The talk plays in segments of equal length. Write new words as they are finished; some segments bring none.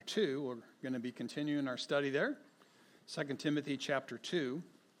2. We're going to be continuing our study there. 2 Timothy chapter 2.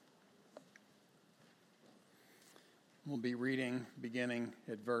 We'll be reading beginning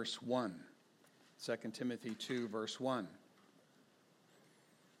at verse 1. 2 Timothy 2, verse 1.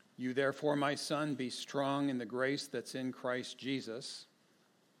 You therefore, my son, be strong in the grace that's in Christ Jesus.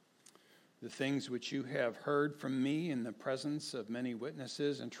 The things which you have heard from me in the presence of many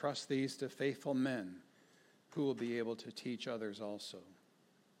witnesses, entrust these to faithful men who will be able to teach others also.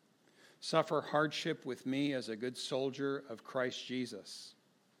 Suffer hardship with me as a good soldier of Christ Jesus.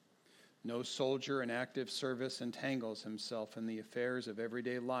 No soldier in active service entangles himself in the affairs of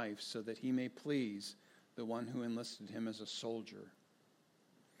everyday life so that he may please the one who enlisted him as a soldier.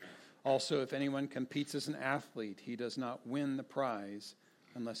 Also, if anyone competes as an athlete, he does not win the prize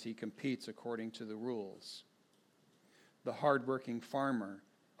unless he competes according to the rules. The hard-working farmer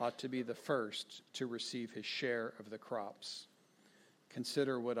ought to be the first to receive his share of the crops.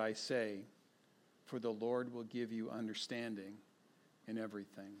 Consider what I say, for the Lord will give you understanding in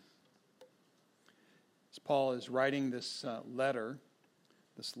everything. As Paul is writing this letter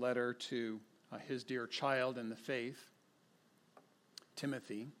to his dear child in the faith,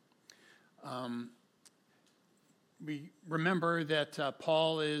 Timothy, we remember that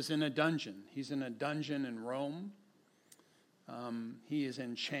Paul is in a dungeon. He's in a dungeon in Rome. He is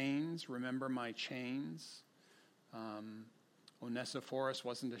in chains. Remember my chains. Onesiphorus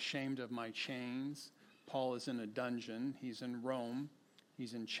wasn't ashamed of my chains. Paul is in a dungeon. He's in Rome.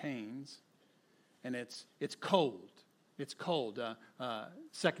 He's in chains. And it's cold. It's cold.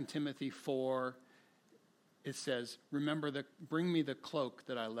 2 Timothy 4, it says, bring me the cloak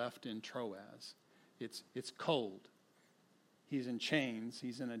that I left in Troas. It's cold. He's in chains.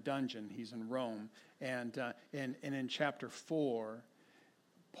 He's in a dungeon. He's in Rome. And in chapter 4,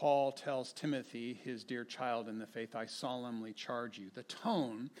 Paul tells Timothy, his dear child in the faith, I solemnly charge you. The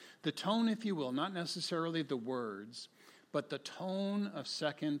tone, if you will, not necessarily the words, but the tone of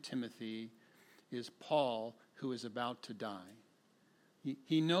 2 Timothy is Paul who is about to die.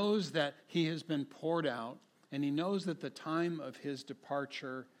 He knows that he has been poured out, and he knows that the time of his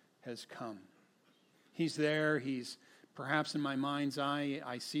departure has come. He's there. He's perhaps in my mind's eye,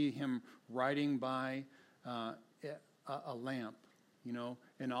 I see him riding by a lamp,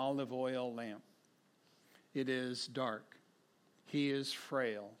 an olive oil lamp. It is dark. He is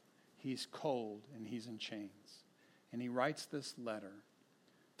frail. He's cold, and he's in chains. And he writes this letter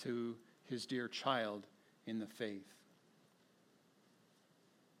to his dear child in the faith.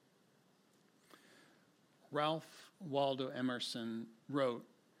 Ralph Waldo Emerson wrote,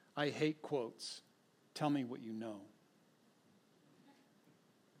 I hate quotes. Tell me what you know.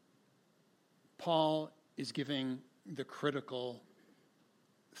 Paul is giving the critical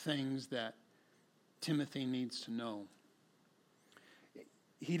things that Timothy needs to know.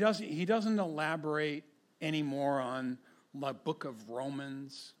 He doesn't elaborate anymore on the book of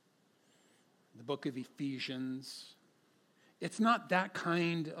Romans, the book of Ephesians. It's not that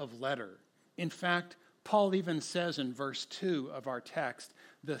kind of letter. In fact, Paul even says in verse 2 of our text,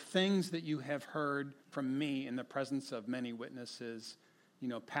 the things that you have heard from me in the presence of many witnesses,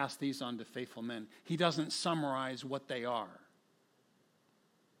 pass these on to faithful men. He doesn't summarize what they are.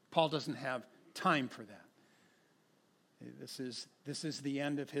 Paul doesn't have time for that. This is the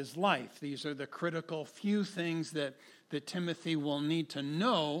end of his life. These are the critical few things that Timothy will need to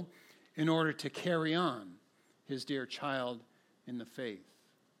know in order to carry on his dear child in the faith.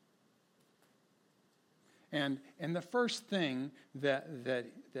 And the first thing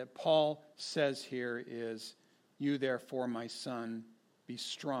that Paul says here is, you therefore, my son, be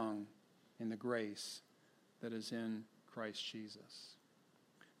strong in the grace that is in Christ Jesus.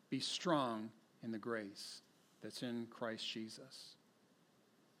 Be strong in the grace that's in Christ Jesus.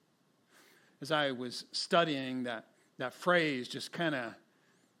 As I was studying that phrase, just kind of,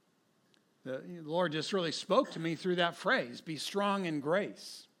 the Lord just really spoke to me through that phrase, be strong in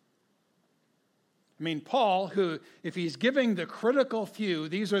grace. I mean, Paul, who, if he's giving the critical few,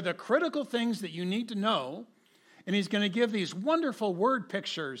 these are the critical things that you need to know, and he's going to give these wonderful word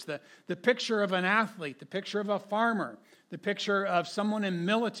pictures, the picture of an athlete, the picture of a farmer, the picture of someone in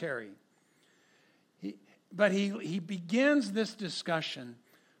military. But he begins this discussion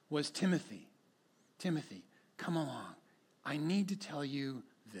with Timothy. Timothy, come along. I need to tell you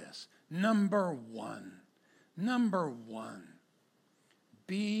this. Number one,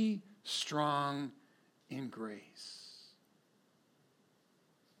 be strong in grace.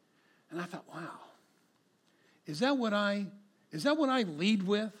 And I thought, wow, is that what I lead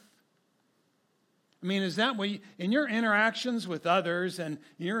with? I mean, is that what in your interactions with others and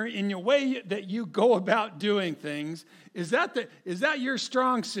in your way that you go about doing things, is that your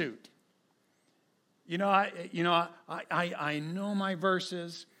strong suit? I know my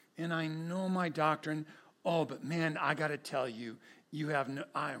verses and I know my doctrine. Oh, but man, I got to tell you,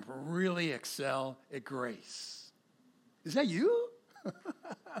 I really excel at grace. Is that you?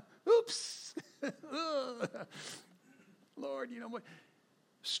 Oops. Lord, you know what?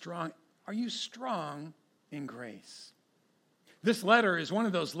 Are you strong in grace? This letter is one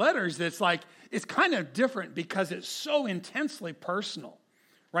of those letters that's like, it's kind of different because it's so intensely personal,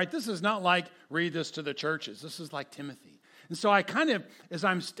 right? This is not like read this to the churches. This is like Timothy. And so I kind of, as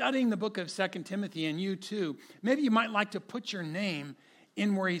I'm studying the book of 2 Timothy, and you too, maybe you might like to put your name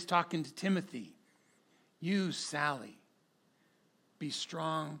in where he's talking to Timothy. You, Sally, be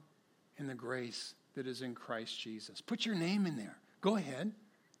strong in the grace that is in Christ Jesus. Put your name in there. Go ahead.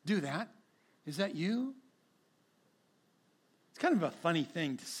 Do that. Is that you? It's kind of a funny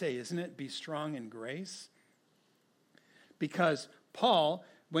thing to say, isn't it? Be strong in grace. Because Paul,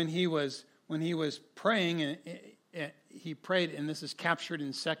 when he was praying, he prayed, and this is captured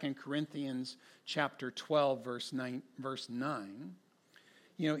in 2 Corinthians chapter 12, verse 9.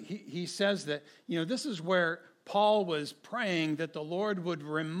 He says that, this is where Paul was praying that the Lord would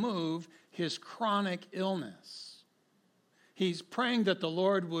remove his chronic illness. He's praying that the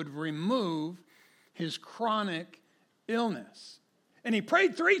Lord would remove his chronic illness. And he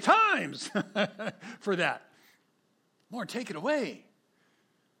prayed 3 times for that. Lord, take it away.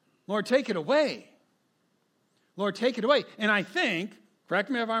 Lord, take it away. Lord, take it away. And I think, correct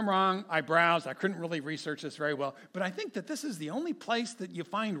me if I'm wrong, I browsed, I couldn't really research this very well, but I think that this is the only place that you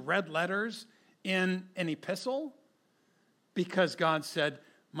find red letters in an epistle, because God said,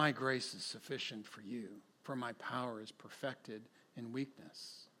 my grace is sufficient for you, for my power is perfected in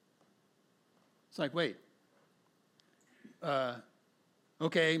weakness. It's like, wait,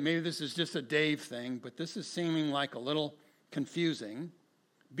 okay, maybe this is just a Dave thing, but this is seeming like a little confusing.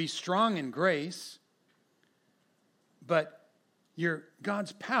 Be strong in grace, but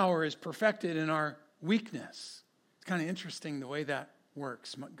God's power is perfected in our weakness. It's kind of interesting the way that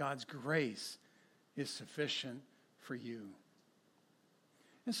works. God's grace is sufficient for you.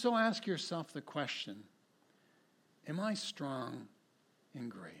 And so ask yourself the question, am I strong in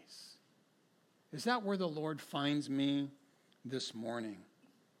grace? Is that where the Lord finds me this morning?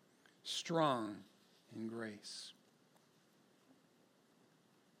 Strong in grace.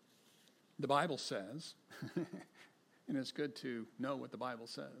 The Bible says, and it's good to know what the Bible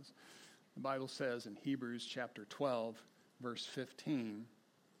says. The Bible says in Hebrews chapter 12, verse 15,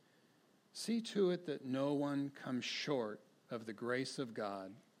 see to it that no one comes short of the grace of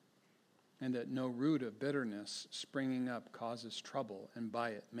God, and that no root of bitterness springing up causes trouble, and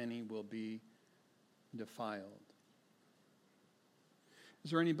by it many will be defiled.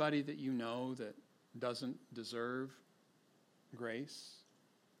 Is there anybody that you know that doesn't deserve grace?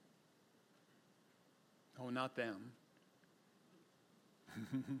 Oh, not them.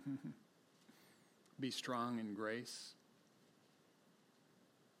 Be strong in grace.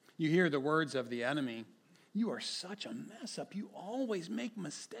 You hear the words of the enemy. You are such a mess up. You always make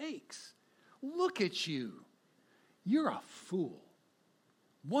mistakes. Look at you. You're a fool.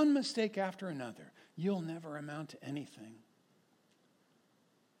 One mistake after another. You'll never amount to anything.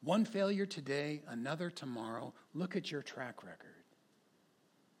 One failure today, another tomorrow. Look at your track record.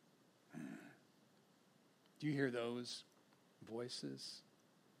 Do you hear those voices?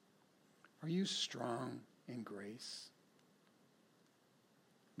 Are you strong in grace?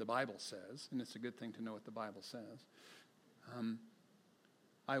 The Bible says, and it's a good thing to know what the Bible says,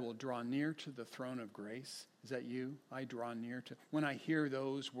 I will draw near to the throne of grace. Is that you? I draw near to. When I hear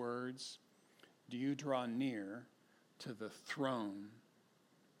those words, do you draw near to the throne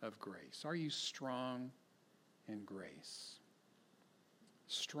of grace? Are you strong in grace?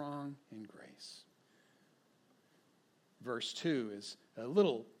 Strong in grace. Verse 2 is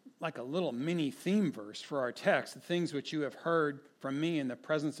like a little mini theme verse for our text. The things which you have heard from me in the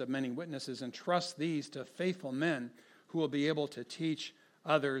presence of many witnesses, entrust these to faithful men who will be able to teach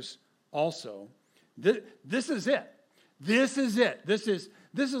others also. This is it. This is it. This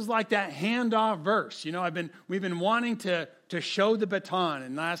is like that handoff verse. We've been wanting to show the baton.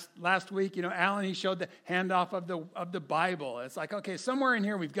 And last week, Alan, he showed the handoff of the Bible. It's like, okay, somewhere in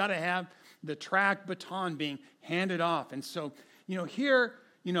here we've got to have the track baton being handed off. And so, here,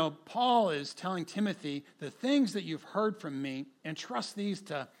 Paul is telling Timothy, the things that you've heard from me, entrust these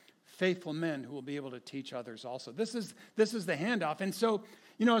to faithful men who will be able to teach others also. This is the handoff. And so,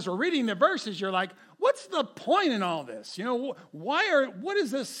 as we're reading the verses, you're like, what's the point in all this? What is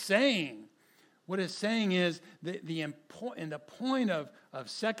this saying? What it's saying is the point of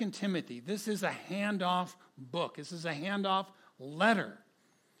 2 Timothy, this is a handoff book. This is a handoff letter.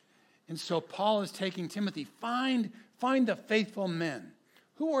 And so Paul is taking Timothy, find the faithful men.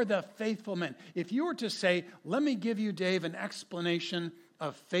 Who are the faithful men? If you were to say, let me give you, Dave, an explanation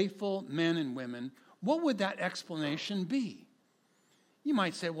of faithful men and women, what would that explanation be? You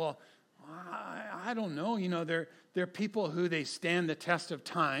might say, well, I don't know. They're people who they stand the test of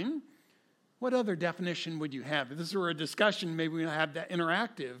time. What other definition would you have? If this were a discussion, maybe we'll have that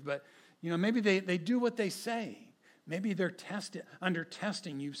interactive, but maybe they do what they say. Maybe they're under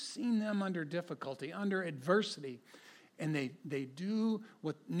testing. You've seen them under difficulty, under adversity, and they do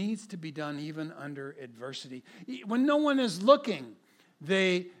what needs to be done even under adversity. When no one is looking,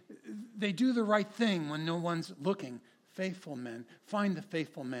 they do the right thing when no one's looking. Faithful men, find the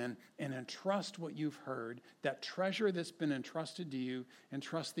faithful men and entrust what you've heard, that treasure that's been entrusted to you,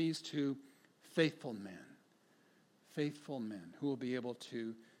 entrust these to faithful men who will be able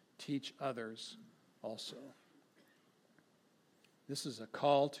to teach others also. This is a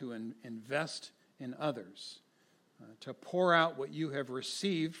call to invest in others, to pour out what you have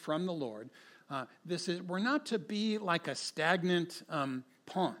received from the Lord. We're not to be like a stagnant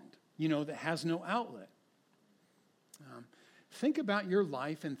pond, that has no outlet. Think about your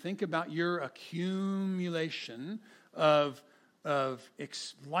life and think about your accumulation of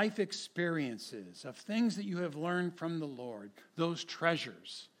life experiences, of things that you have learned from the Lord, those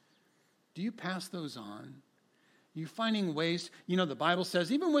treasures. Do you pass those on? Are you finding ways, the Bible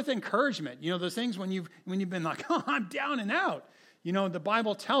says, even with encouragement, those things when you've been like, oh, I'm down and out. The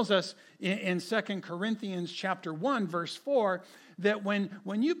Bible tells us in 2 Corinthians chapter 1, verse 4, that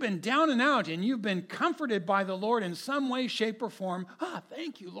when you've been down and out and you've been comforted by the Lord in some way, shape, or form,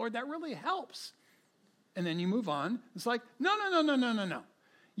 thank you, Lord, that really helps. And then you move on. It's like, no.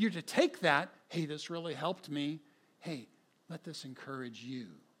 You're to take that, hey, this really helped me. Hey, let this encourage you.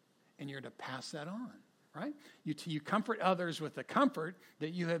 And you're to pass that on, right? You comfort others with the comfort that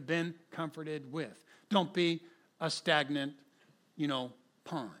you have been comforted with. Don't be a stagnant,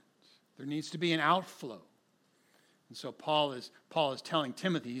 pond. There needs to be an outflow. And so Paul is telling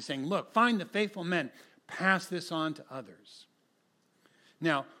Timothy, he's saying, look, find the faithful men, pass this on to others.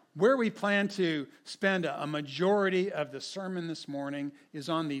 Now, where we plan to spend a majority of the sermon this morning is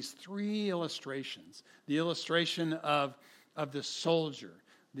on these three illustrations. The illustration of the soldier,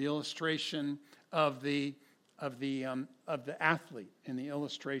 the illustration of the athlete, and the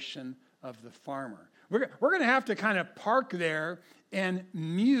illustration of the farmer. We're going to have to kind of park there and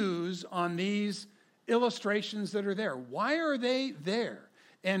muse on these illustrations that are there. Why are they there?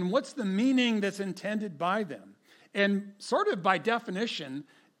 And what's the meaning that's intended by them? And sort of by definition,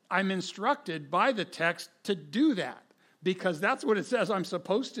 I'm instructed by the text to do that because that's what it says I'm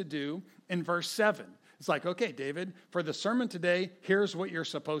supposed to do in verse 7. It's like, okay, David, for the sermon today, here's what you're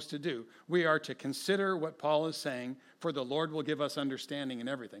supposed to do. We are to consider what Paul is saying, for the Lord will give us understanding in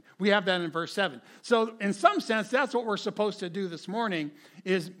everything. We have that in verse 7. So in some sense, that's what we're supposed to do this morning,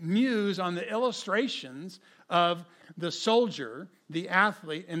 is muse on the illustrations of the soldier, the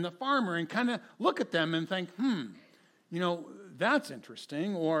athlete, and the farmer, and kind of look at them and think, that's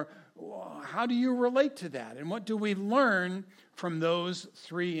interesting, or how do you relate to that? And what do we learn from those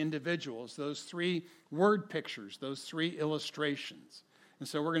three individuals, those three word pictures, those three illustrations? And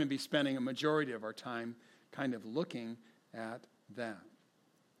so we're going to be spending a majority of our time kind of looking at that.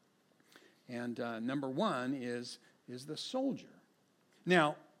 And number one is the soldier.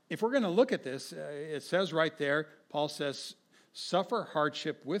 Now, if we're going to look at this, it says right there, Paul says, suffer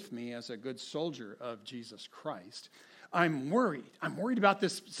hardship with me as a good soldier of Jesus Christ. I'm worried. I'm worried about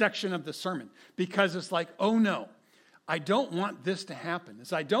this section of the sermon because it's like, oh no, I don't want this to happen.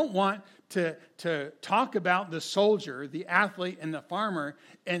 I don't want to talk about the soldier, the athlete, and the farmer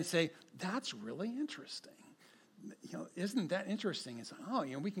and say, that's really interesting. Isn't that interesting? It's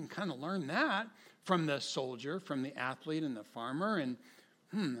like, we can kind of learn that from the soldier, from the athlete and the farmer, and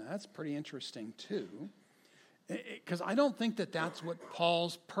that's pretty interesting too. Because I don't think that that's what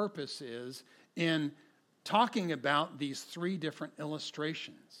Paul's purpose is in talking about these three different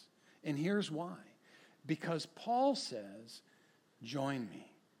illustrations. And here's why. Because Paul says, join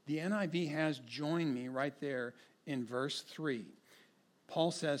me. The NIV has join me right there in verse 3.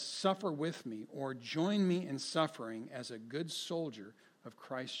 Paul says, suffer with me, or join me in suffering as a good soldier of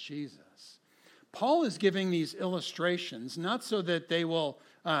Christ Jesus. Paul is giving these illustrations not so that they will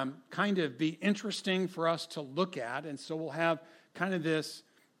kind of be interesting for us to look at, and so we'll have kind of this,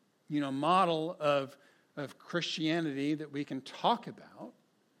 model of Christianity that we can talk about,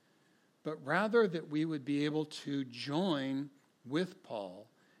 but rather that we would be able to join with Paul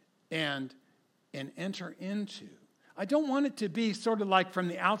and and enter into. I don't want it to be sort of like from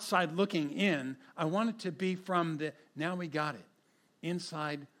the outside looking in. I want it to be from the, now we got it,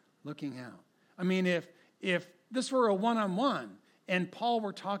 inside looking out. I mean, if this were a one-on-one and Paul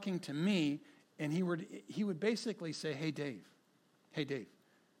were talking to me and he would basically say, hey, Dave,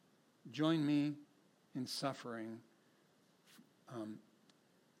 join me in suffering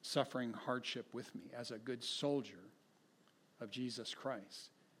hardship with me as a good soldier of Jesus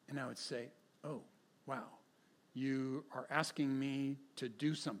Christ. And I would say, oh, wow, you are asking me to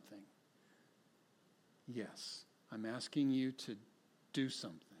do something. Yes, I'm asking you to do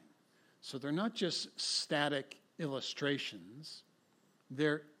something. So they're not just static illustrations,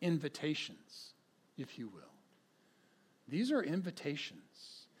 they're invitations, if you will. These are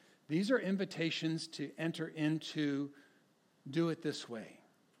invitations. These are invitations to enter into, do it this way.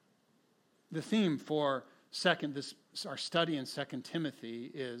 The theme for our study in 2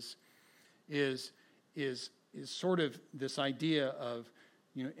 Timothy is sort of this idea of,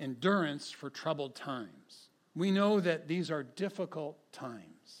 endurance for troubled times. We know that these are difficult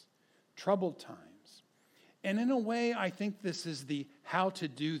times, troubled times. And in a way, I think this is the how to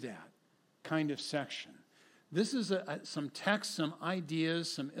do that kind of section. This is some text, some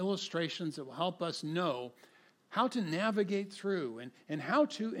ideas, some illustrations that will help us know how to navigate through and how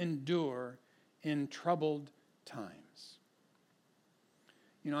to endure in troubled times.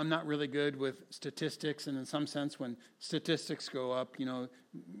 I'm not really good with statistics, and in some sense, when statistics go up,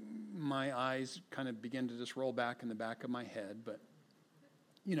 my eyes kind of begin to just roll back in the back of my head. But,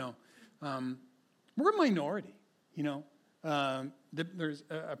 we're a minority, There's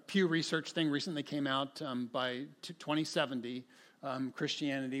a Pew Research thing recently came out by 2070.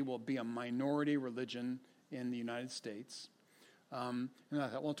 Christianity will be a minority religion in the United States. And I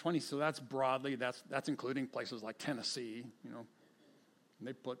thought, well, 20, so that's broadly, that's including places like Tennessee,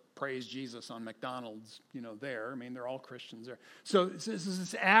 They put praise Jesus on McDonald's, there. I mean, they're all Christians there. So this is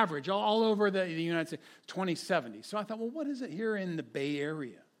this average all over the United States, 2070. So I thought, well, what is it here in the Bay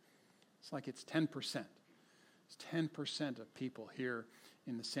Area? It's like it's 10%. It's 10% of people here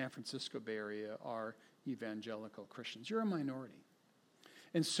in the San Francisco Bay Area are evangelical Christians. You're a minority.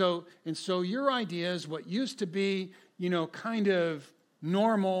 And so your idea is what used to be, kind of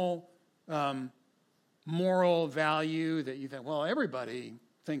normal moral value that you think, well, everybody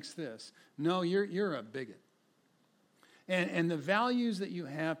thinks this. No, you're a bigot. And the values that you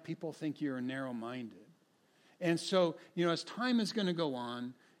have, people think you're narrow-minded. And so, as time is going to go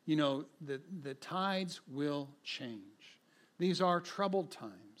on, the tides will change. These are troubled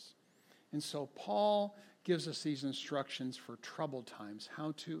times. And so Paul gives us these instructions for troubled times,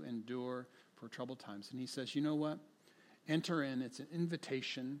 how to endure for troubled times. And he says, you know what? Enter in. It's an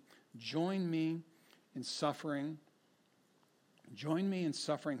invitation. Join me in suffering. Join me in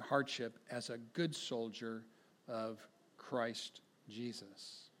suffering hardship as a good soldier of Christ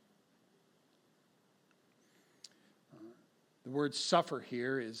Jesus. The word suffer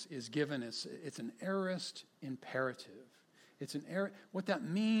here is given, it's an aorist imperative. What that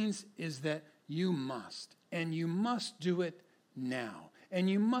means is that you must, and you must do it now, and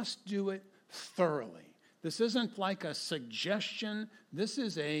you must do it thoroughly. This isn't like a suggestion, this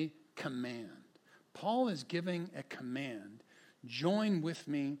is a command. Paul is giving a command. Join with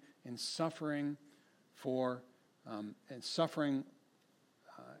me in suffering for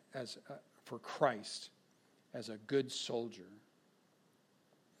Christ as a good soldier.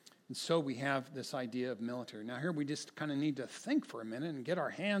 And so we have this idea of military. Now here we just kind of need to think for a minute and get our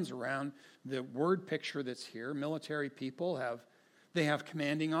hands around the word picture that's here. Military people have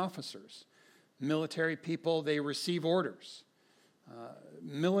commanding officers. Military people, they receive orders.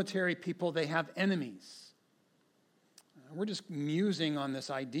 Military people, they have enemies. We're just musing on this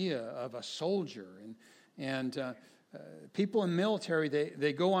idea of a soldier. And people in military,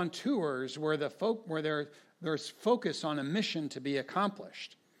 they go on tours where there's focus on a mission to be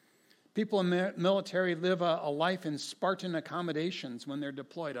accomplished. People in military live a life in Spartan accommodations when they're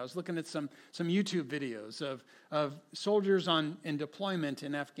deployed. I was looking at some YouTube videos of soldiers in deployment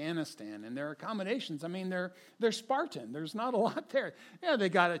in Afghanistan, and their accommodations, I mean, they're Spartan. There's not a lot there. Yeah, they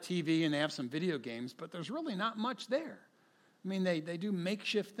got a TV and they have some video games, but there's really not much there. I mean, they do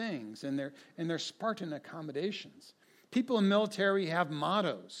makeshift things, and they're Spartan accommodations. People in military have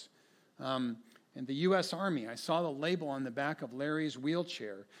mottos. In the U.S. Army, I saw the label on the back of Larry's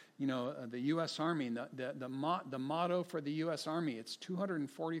wheelchair. The U.S. Army, the motto for the U.S. Army, it's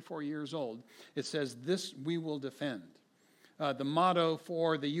 244 years old. It says, "This we will defend." The motto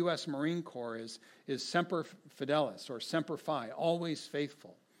for the U.S. Marine Corps is Semper Fidelis, or Semper Fi, always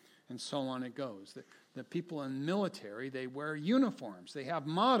faithful. And so on it goes. The people in military, they wear uniforms. They have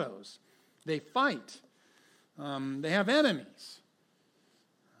mottos. They fight. They have enemies.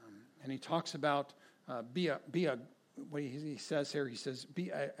 And he talks about what he says here, he says,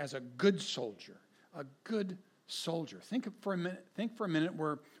 as a good soldier, a good soldier. Think for a minute.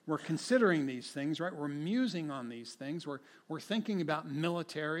 We're considering these things, right? We're musing on these things. We're thinking about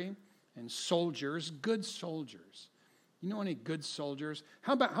military and soldiers, good soldiers. You know any good soldiers?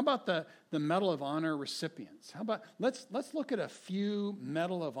 How about the Medal of Honor recipients? How about let's look at a few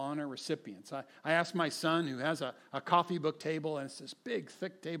Medal of Honor recipients. I asked my son, who has a coffee book table, and it's this big,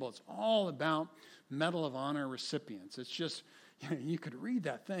 thick table. It's all about Medal of Honor recipients. It's just, you could read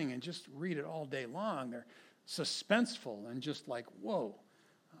that thing and just read it all day long. They're suspenseful and just like, whoa.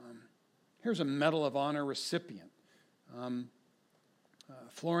 Here's a Medal of Honor recipient.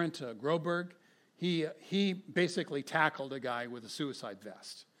 Florent Groberg. He basically tackled a guy with a suicide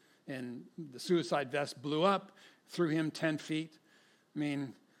vest. And the suicide vest blew up, threw him 10 feet. I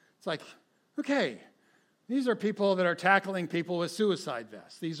mean, it's like, okay, these are people that are tackling people with suicide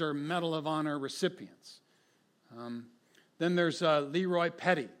vests. These are Medal of Honor recipients. Then there's Leroy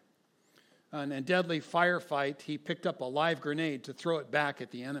Petty. In a deadly firefight, he picked up a live grenade to throw it back at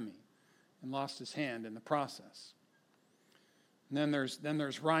the enemy and lost his hand in the process. And then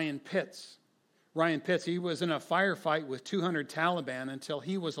there's Ryan Pitts. Ryan Pitts, he was in a firefight with 200 Taliban until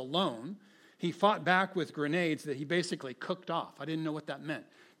he was alone. He fought back with grenades that he basically cooked off. I didn't know what that meant.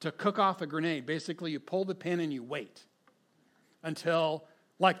 To cook off a grenade, basically you pull the pin and you wait until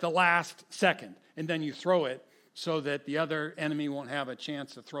like the last second, and then you throw it so that the other enemy won't have a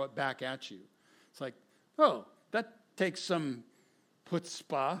chance to throw it back at you. It's like, oh, that takes some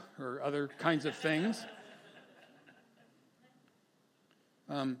chutzpah or other kinds of things.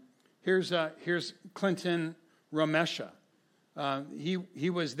 Here's Clinton Romesha. He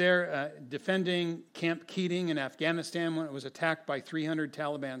was there defending Camp Keating in Afghanistan when it was attacked by 300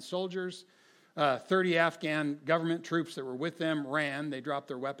 Taliban soldiers. 30 Afghan government troops that were with them ran. They dropped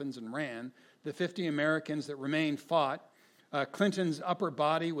their weapons and ran. The 50 Americans that remained fought. Clinton's upper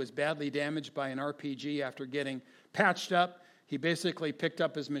body was badly damaged by an RPG after getting patched up. He basically picked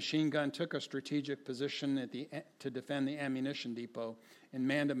up his machine gun, took a strategic position to defend the ammunition depot, and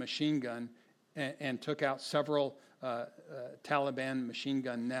manned a machine gun and took out several Taliban machine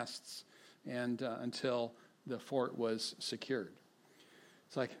gun nests and until the fort was secured.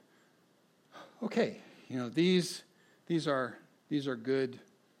 It's like, okay, these are good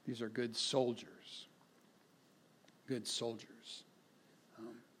soldiers. Good soldiers.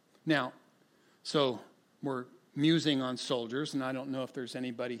 Now, so we're musing on soldiers, and I don't know if there's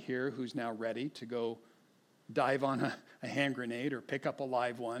anybody here who's now ready to go dive on a hand grenade or pick up a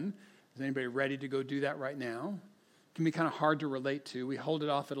live one. Is anybody ready to go do that right now? It can be kind of hard to relate to. We hold it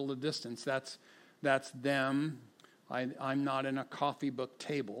off at a little distance. That's them. I'm not in a coffee book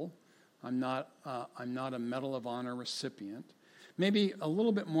table. I'm not a Medal of Honor recipient. Maybe a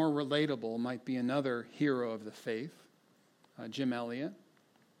little bit more relatable might be another hero of the faith, Jim Elliot.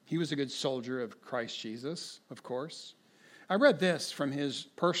 He was a good soldier of Christ Jesus, of course. I read this from his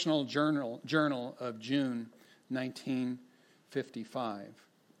personal journal of June 1955.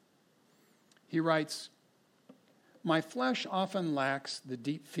 He writes, "My flesh often lacks the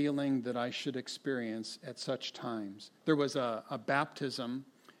deep feeling that I should experience at such times." There was a baptism,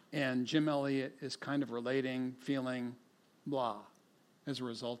 and Jim Elliot is kind of relating, feeling blah as a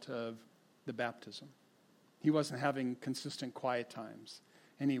result of the baptism. He wasn't having consistent quiet times,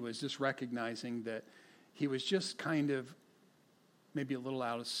 and he was just recognizing that he was just kind of maybe a little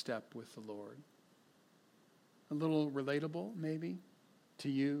out of step with the Lord. A little relatable, maybe, to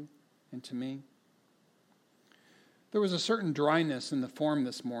you and to me. There was a certain dryness in the form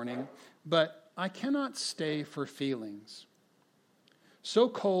this morning, but I cannot stay for feelings. So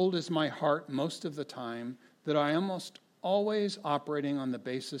cold is my heart most of the time that I am almost always operating on the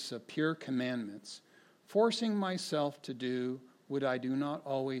basis of pure commandments, forcing myself to do what I do not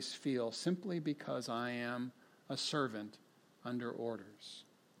always feel simply because I am a servant under orders.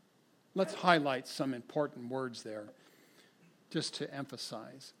 Let's highlight some important words there just to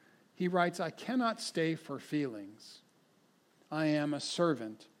emphasize. He writes, I cannot stay for feelings. I am a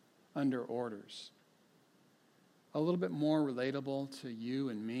servant under orders. A little bit more relatable to you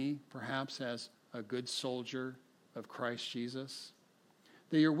and me, perhaps as a good soldier of Christ Jesus.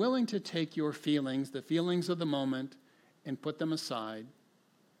 That you're willing to take your feelings, the feelings of the moment, and put them aside.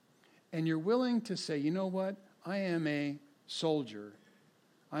 And you're willing to say, you know what? I am a soldier.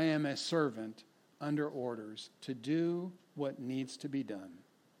 I am a servant under orders to do what needs to be done.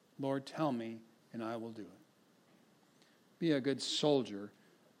 Lord, tell me, and I will do it. Be a good soldier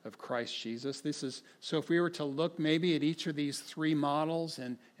of Christ Jesus. So if we were to look maybe at each of these three models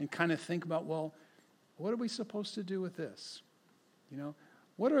and kind of think about, well, what are we supposed to do with this?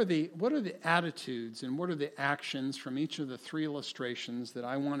 What are the attitudes and what are the actions from each of the three illustrations that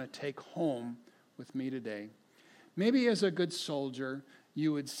I want to take home with me today? Maybe as a good soldier,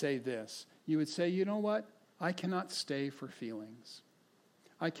 you would say this. You would say, you know what? I cannot stay for feelings.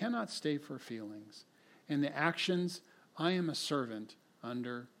 I cannot stay for feelings. In the actions, I am a servant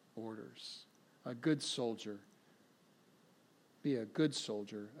under orders. A good soldier. Be a good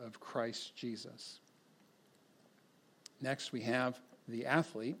soldier of Christ Jesus. Next, we have the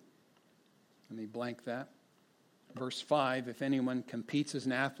athlete. Let me blank that. Verse 5, if anyone competes as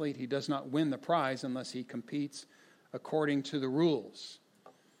an athlete, he does not win the prize unless he competes according to the rules.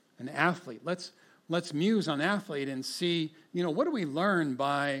 An athlete. Let's muse on athlete and see, what do we learn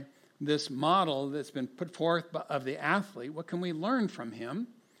by this model that's been put forth of the athlete? What can we learn from him?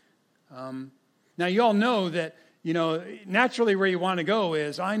 Now, you all know that, naturally where you want to go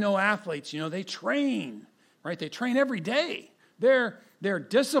is, I know athletes, they train, right? They train every day. They're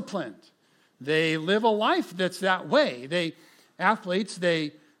disciplined. They live a life that's that way. They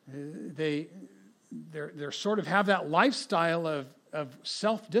sort of have that lifestyle of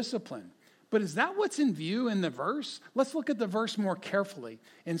self-discipline. But is that what's in view in the verse? Let's look at the verse more carefully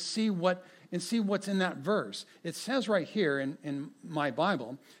and see what's in that verse. It says right here in my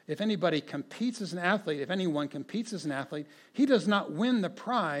Bible, if anyone competes as an athlete, he does not win the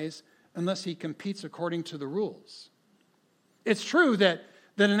prize unless he competes according to the rules. It's true that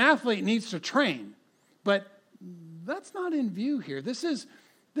an athlete needs to train, but that's not in view here. This is,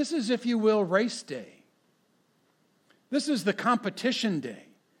 if you will, race day. This is the competition day.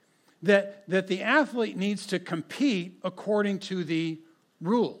 That the athlete needs to compete according to the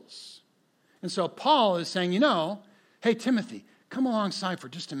rules. And so Paul is saying, hey, Timothy, come alongside for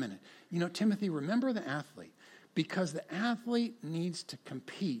just a minute. Timothy, remember the athlete, because the athlete needs to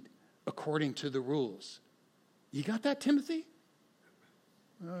compete according to the rules. You got that, Timothy?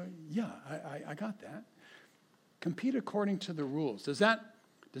 Yeah, I got that. Compete according to the rules. Does that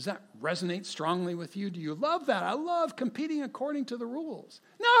resonate strongly with you? Do you love that? I love competing according to the rules.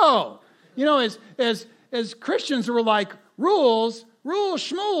 No! As Christians, we're like, rules,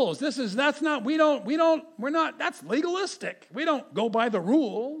 schmools. That's legalistic. We don't go by the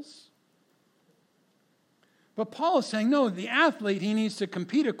rules. But Paul is saying, no, the athlete, he needs to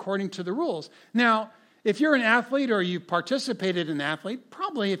compete according to the rules. Now, if you're an athlete or you participated in an athlete,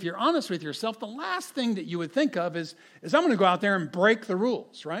 probably if you're honest with yourself, the last thing that you would think of is I'm going to go out there and break the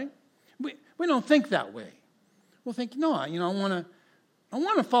rules, right? We don't think that way. We'll think, no, I want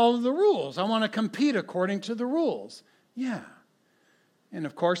to follow the rules. I want to compete according to the rules. Yeah. And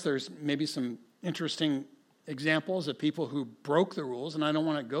of course, there's maybe some interesting examples of people who broke the rules, and I don't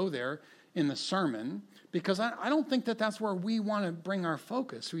want to go there in the sermon because I don't think that that's where we want to bring our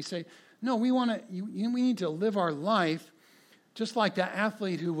focus. We say, no, we need to live our life just like that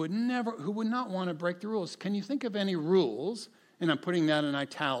athlete who would not want to break the rules. Can you think of any rules, and I'm putting that in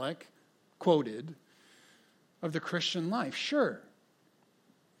italic, quoted, of the Christian life? Sure.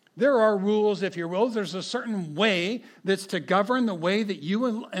 There are rules, if you will. There's a certain way that's to govern the way that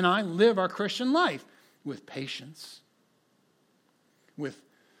you and I live our Christian life, with patience, with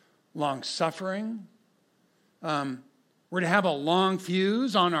long suffering. We're to have a long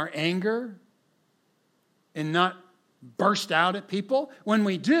fuse on our anger and not burst out at people. When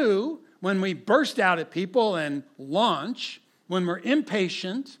we burst out at people and launch, when we're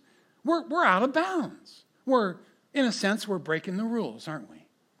impatient, we're out of bounds. In a sense, we're breaking the rules, aren't we?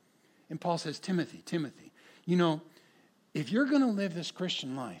 And Paul says, Timothy, if you're going to live this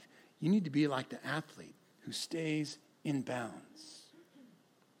Christian life, you need to be like the athlete who stays in bounds.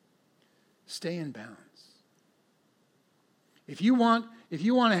 Stay in bounds. If you want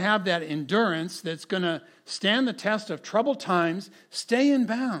to have that endurance that's going to stand the test of troubled times, stay in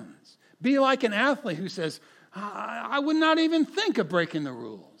bounds. Be like an athlete who says, I would not even think of breaking the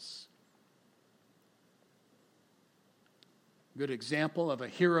rules. Good example of a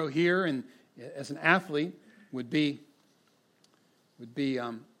hero here, and as an athlete, would be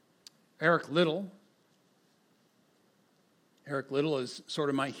Eric Liddell. Eric Liddell is sort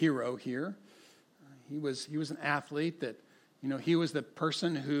of my hero here. He was an athlete that, he was the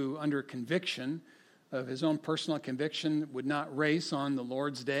person who, under conviction of his own personal conviction, would not race on the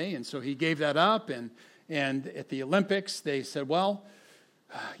Lord's Day, and so he gave that up. And at the Olympics, they said, well,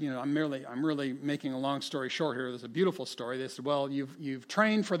 I'm really making a long story short here. There's a beautiful story. They said, well, you've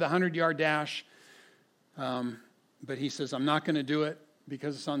trained for the 100-yard dash, but he says, I'm not going to do it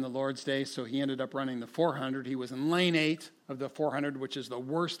because it's on the Lord's day, so he ended up running the 400. He was in lane 8 of the 400, which is the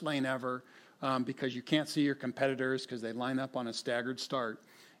worst lane ever, because you can't see your competitors because they line up on a staggered start.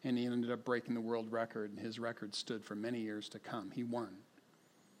 And he ended up breaking the world record, and his record stood for many years to come. He won.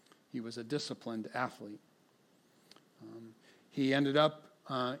 He was a disciplined athlete. He ended up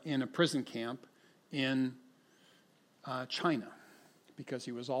in a prison camp in China because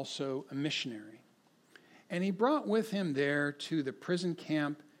he was also a missionary. And he brought with him there to the prison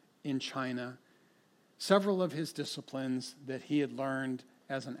camp in China several of his disciplines that he had learned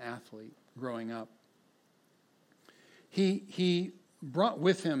as an athlete growing up. He brought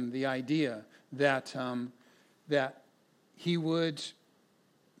with him the idea that he would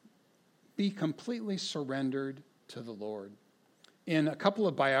be completely surrendered to the Lord. In a couple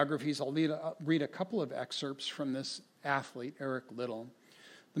of biographies, I'll read a couple of excerpts from this athlete, Eric Liddell.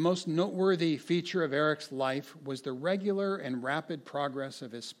 The most noteworthy feature of Eric's life was the regular and rapid progress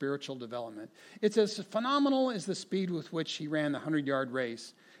of his spiritual development. It's as phenomenal as the speed with which he ran the 100-yard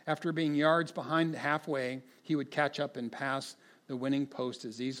race. After being yards behind halfway, he would catch up and pass the winning post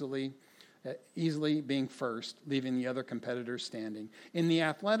as easily being first, leaving the other competitors standing. In the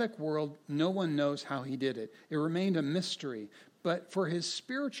athletic world, no one knows how he did it. It remained a mystery. But for his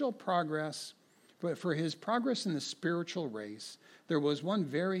progress in the spiritual race, there was one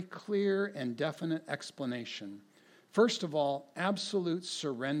very clear and definite explanation. First of all, absolute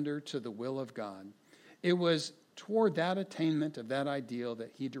surrender to the will of God. It was toward that attainment of that ideal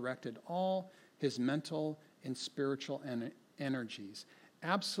that he directed all his mental and spiritual energies.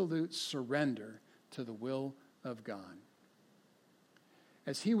 Absolute surrender to the will of God.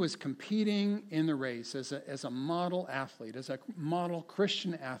 As he was competing in the race as a model athlete, as a model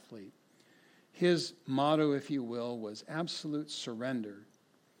Christian athlete, his motto, if you will, was absolute surrender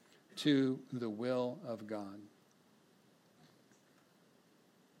to the will of God.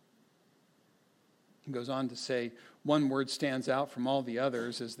 He goes on to say, one word stands out from all the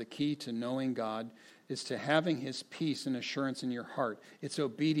others as the key to knowing God is to having his peace and assurance in your heart. It's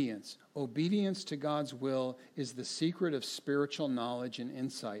obedience. Obedience to God's will is the secret of spiritual knowledge and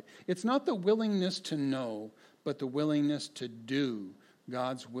insight. It's not the willingness to know, but the willingness to do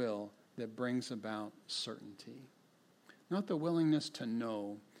God's will that brings about certainty. Not the willingness to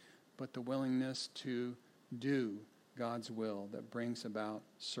know, but the willingness to do God's will that brings about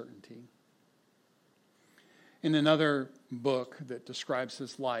certainty. In another book that describes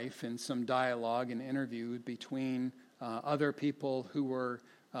his life, in some dialogue and interview between other people who were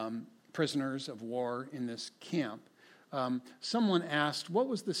prisoners of war in this camp, someone asked, what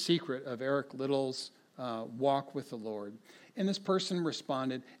was the secret of Eric Liddell's walk with the Lord? And this person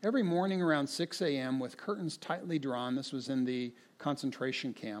responded, every morning around 6 a.m. with curtains tightly drawn, this was in the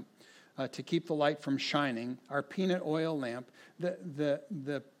concentration camp, to keep the light from shining, our peanut oil lamp,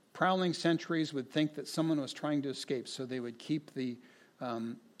 the prowling sentries would think that someone was trying to escape, so they would they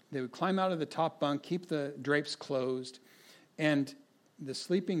would climb out of the top bunk, keep the drapes closed, and the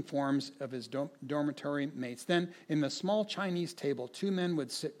sleeping forms of his dormitory mates. Then, in the small Chinese table, two men would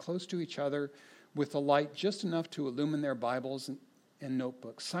sit close to each other with the light just enough to illumine their Bibles and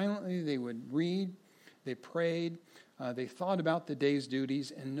notebooks. Silently, they would read, they prayed, they thought about the day's duties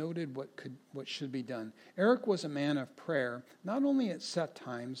and noted what should be done. Eric was a man of prayer, not only at set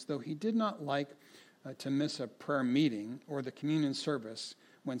times, though he did not like to miss a prayer meeting or the communion service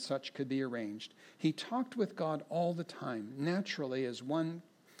when such could be arranged. He talked with God all the time, naturally as one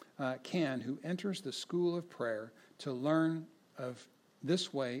can who enters the school of prayer to learn of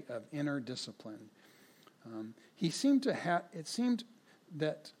this way of inner discipline. He seemed to have, it seemed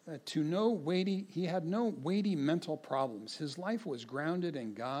that he had no weighty mental problems. His life was grounded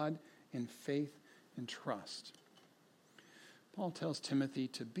in God, in faith, and trust. Paul tells Timothy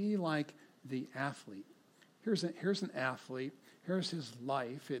to be like the athlete. Here's an athlete. Here's his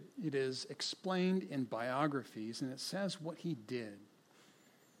life. It is explained in biographies, and it says what he did.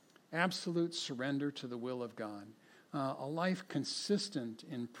 Absolute surrender to the will of God. A life consistent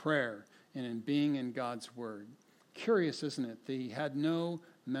in prayer and in being in God's word. Curious, isn't it, that he had no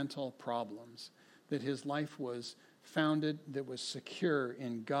mental problems, that his life was founded, that was secure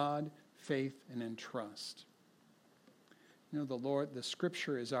in God, faith, and in trust. You know, the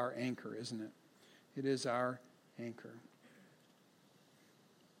Scripture is our anchor, isn't it? It is our anchor.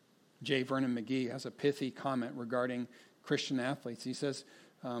 J. Vernon McGee has a pithy comment regarding Christian athletes. He says,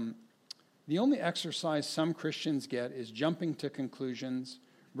 the only exercise some Christians get is jumping to conclusions,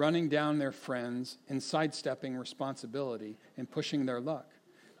 running down their friends, and sidestepping responsibility and pushing their luck.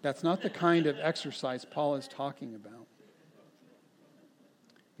 That's not the kind of exercise Paul is talking about.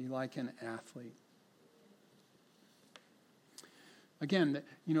 Be like an athlete. Again,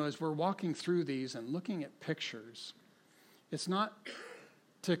 as we're walking through these and looking at pictures, it's not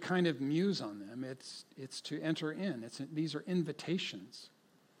to kind of muse on them. It's to enter in. These are invitations.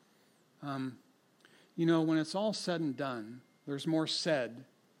 When it's all said and done, there's more said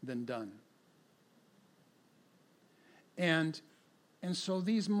than done. And so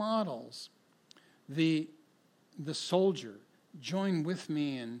these models, the soldier, join with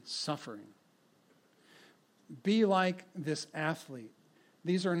me in suffering. Be like this athlete.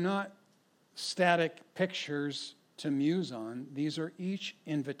 These are not static pictures to muse on. These are each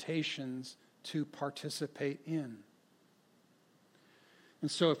invitations to participate in.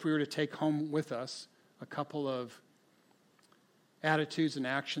 And so if we were to take home with us a couple of attitudes and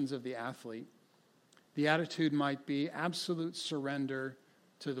actions of the athlete, the attitude might be absolute surrender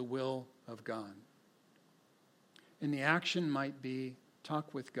to the will of God. And the action might be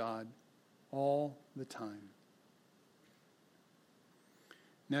talk with God all the time.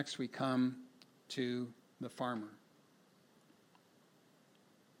 Next, we come to the farmer.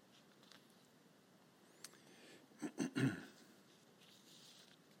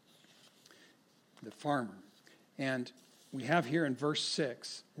 The farmer. And we have here in verse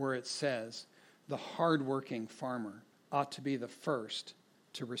 6 where it says, the hardworking farmer ought to be the first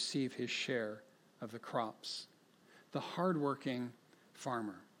to receive his share of the crops. The hardworking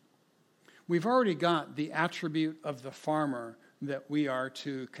farmer. We've already got the attribute of the farmer that we are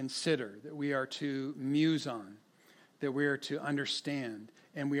to consider, that we are to muse on, that we are to understand,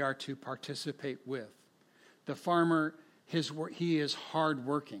 and we are to participate with. The farmer, he is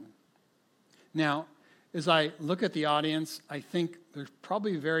hardworking. Now, as I look at the audience, I think there's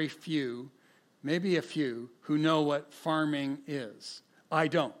probably very few, maybe a few, who know what farming is. I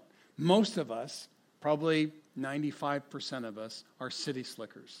don't. Most of us, probably 95% of us, are city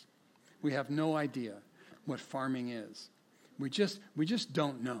slickers. We have no idea what farming is. We just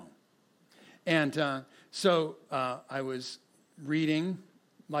don't know. And so I was reading,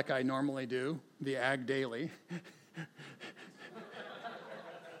 like I normally do, the Ag Daily.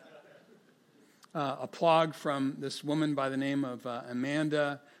 A plug from this woman by the name of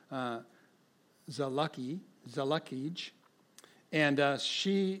Amanda Zalakij. And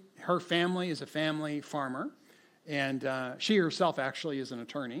her family is a family farmer. And she herself actually is an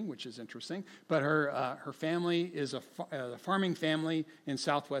attorney, which is interesting. But her family is a farming family in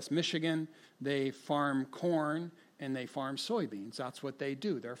southwest Michigan. They farm corn and they farm soybeans. That's what they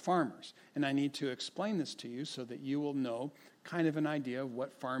do. They're farmers. And I need to explain this to you so that you will know kind of an idea of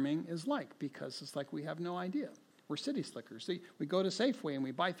what farming is like, because it's like we have no idea. We're city slickers. See, we go to Safeway and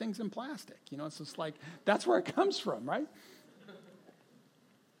we buy things in plastic. It's just like, that's where it comes from, right?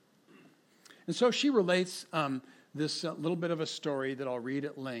 And so she relates this little bit of a story that I'll read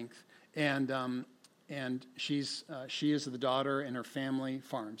at length, and she is the daughter, and her family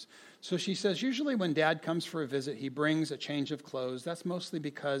farms. So she says, usually when Dad comes for a visit, he brings a change of clothes. That's mostly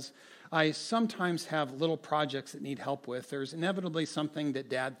because I sometimes have little projects that need help with. There's inevitably something that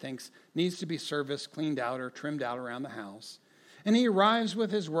Dad thinks needs to be serviced, cleaned out, or trimmed out around the house. And he arrives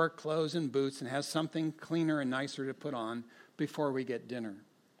with his work clothes and boots and has something cleaner and nicer to put on before we get dinner.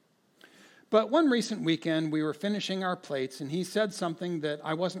 But one recent weekend, we were finishing our plates, and he said something that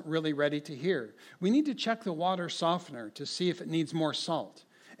I wasn't really ready to hear. We need to check the water softener to see if it needs more salt.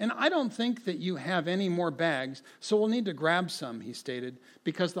 And I don't think that you have any more bags, so we'll need to grab some, he stated,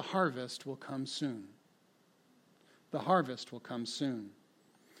 because the harvest will come soon. The harvest will come soon.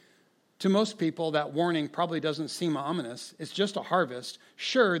 To most people, that warning probably doesn't seem ominous. It's just a harvest.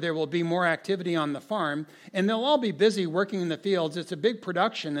 Sure, there will be more activity on the farm, and they'll all be busy working in the fields. It's a big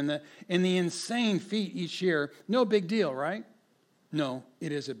production and the insane feat each year. No big deal, right? No,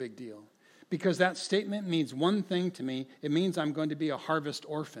 it is a big deal. Because that statement means one thing to me. It means I'm going to be a harvest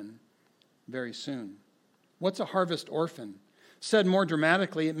orphan very soon. What's a harvest orphan? Said more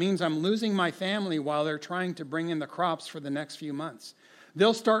dramatically, it means I'm losing my family while they're trying to bring in the crops for the next few months.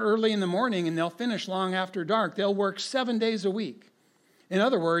 They'll start early in the morning and they'll finish long after dark. They'll work 7 days a week. In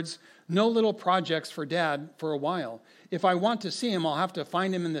other words, no little projects for Dad for a while. If I want to see him, I'll have to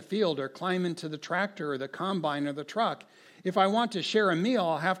find him in the field or climb into the tractor or the combine or the truck. If I want to share a meal,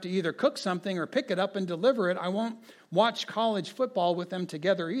 I'll have to either cook something or pick it up and deliver it. I won't watch college football with them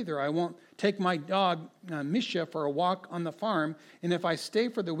together either. I won't take my dog, Misha, for a walk on the farm. And if I stay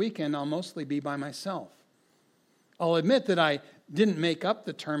for the weekend, I'll mostly be by myself. I'll admit that I didn't make up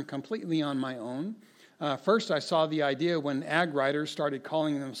the term completely on my own. First, I saw the idea when ag writers started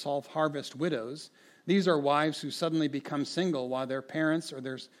calling themselves harvest widows. These are wives who suddenly become single while their parents or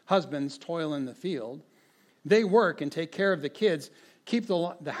their husbands toil in the field. They work and take care of the kids, keep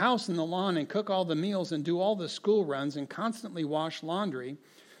the house and the lawn and cook all the meals and do all the school runs and constantly wash laundry,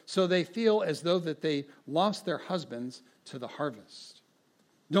 so they feel as though that they lost their husbands to the harvest.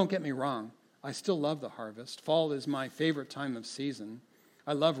 Don't get me wrong. I still love the harvest. Fall is my favorite time of season.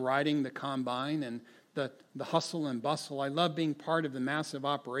 I love riding the combine and the hustle and bustle. I love being part of the massive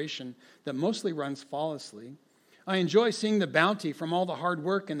operation that mostly runs flawlessly. I enjoy seeing the bounty from all the hard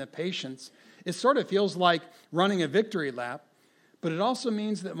work and the patience. It sort of feels like running a victory lap, but it also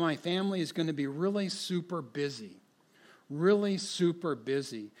means that my family is going to be really super busy. Really super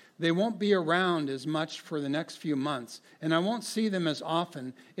busy. They won't be around as much for the next few months, and I won't see them as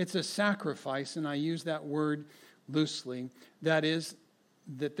often. It's a sacrifice, and I use that word loosely. That is,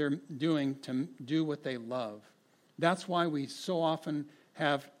 that they're doing to do what they love. That's why we so often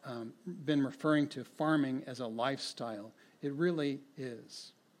have been referring to farming as a lifestyle. It really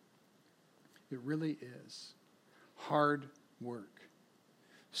is. It really is. Hard work.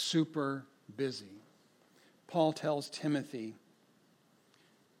 Super busy. Paul tells Timothy,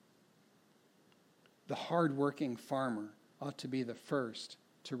 the hardworking farmer ought to be the first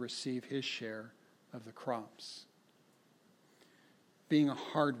to receive his share of the crops. Being a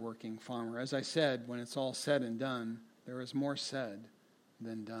hardworking farmer, as I said, when it's all said and done, there is more said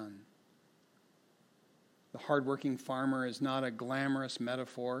than done. The hardworking farmer is not a glamorous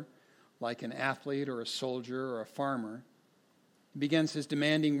metaphor like an athlete or a soldier or a farmer. He begins his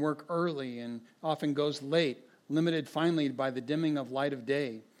demanding work early and often goes late, limited finally by the dimming of light of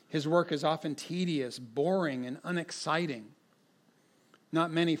day. His work is often tedious, boring, and unexciting.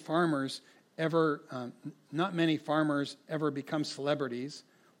 Not many farmers ever become celebrities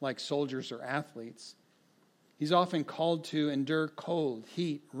like soldiers or athletes. He's often called to endure cold,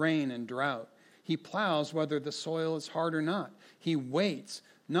 heat, rain, and drought. He plows whether the soil is hard or not. He waits,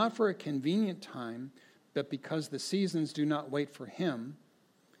 not for a convenient time, but because the seasons do not wait for him.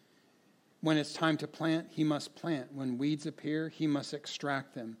 When it's time to plant, he must plant. When weeds appear, he must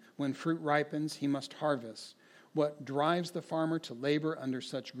extract them. When fruit ripens, he must harvest. What drives the farmer to labor under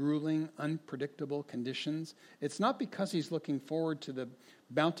such grueling, unpredictable conditions? It's not because he's looking forward to the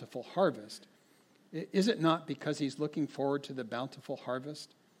bountiful harvest. Is it not because he's looking forward to the bountiful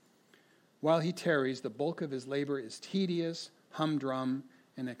harvest? While he tarries, the bulk of his labor is tedious, humdrum,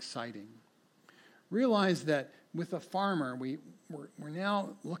 and exciting. Realize that with a farmer, we're now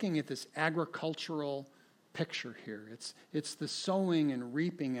looking at this agricultural picture here. It's the sowing and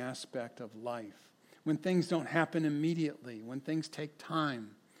reaping aspect of life. When things don't happen immediately, when things take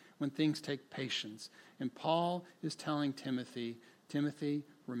time, when things take patience. And Paul is telling Timothy,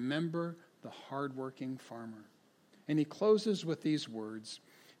 remember the hardworking farmer. And he closes with these words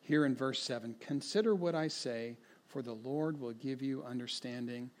here in verse 7. Consider what I say, for the Lord will give you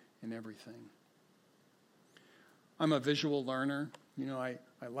understanding in everything. I'm a visual learner. I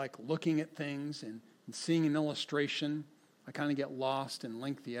like looking at things and seeing an illustration. I kind of get lost in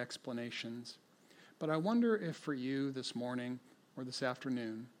lengthy explanations. But I wonder if for you this morning or this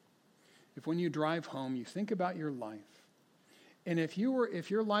afternoon, if when you drive home, you think about your life, and if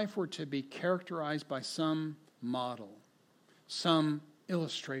your life were to be characterized by some model, some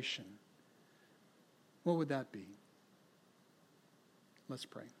illustration, what would that be? Let's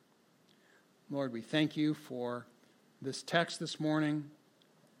pray. Lord, we thank you for this text this morning,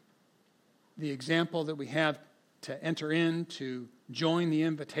 the example that we have to enter in, to join the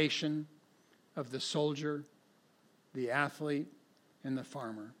invitation of the soldier, the athlete, and the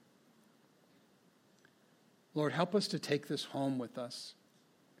farmer. Lord, help us to take this home with us.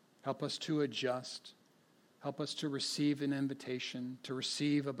 Help us to adjust. Help us to receive an invitation, to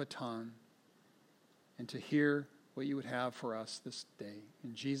receive a baton, and to hear what you would have for us this day.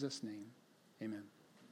 In Jesus' name, amen.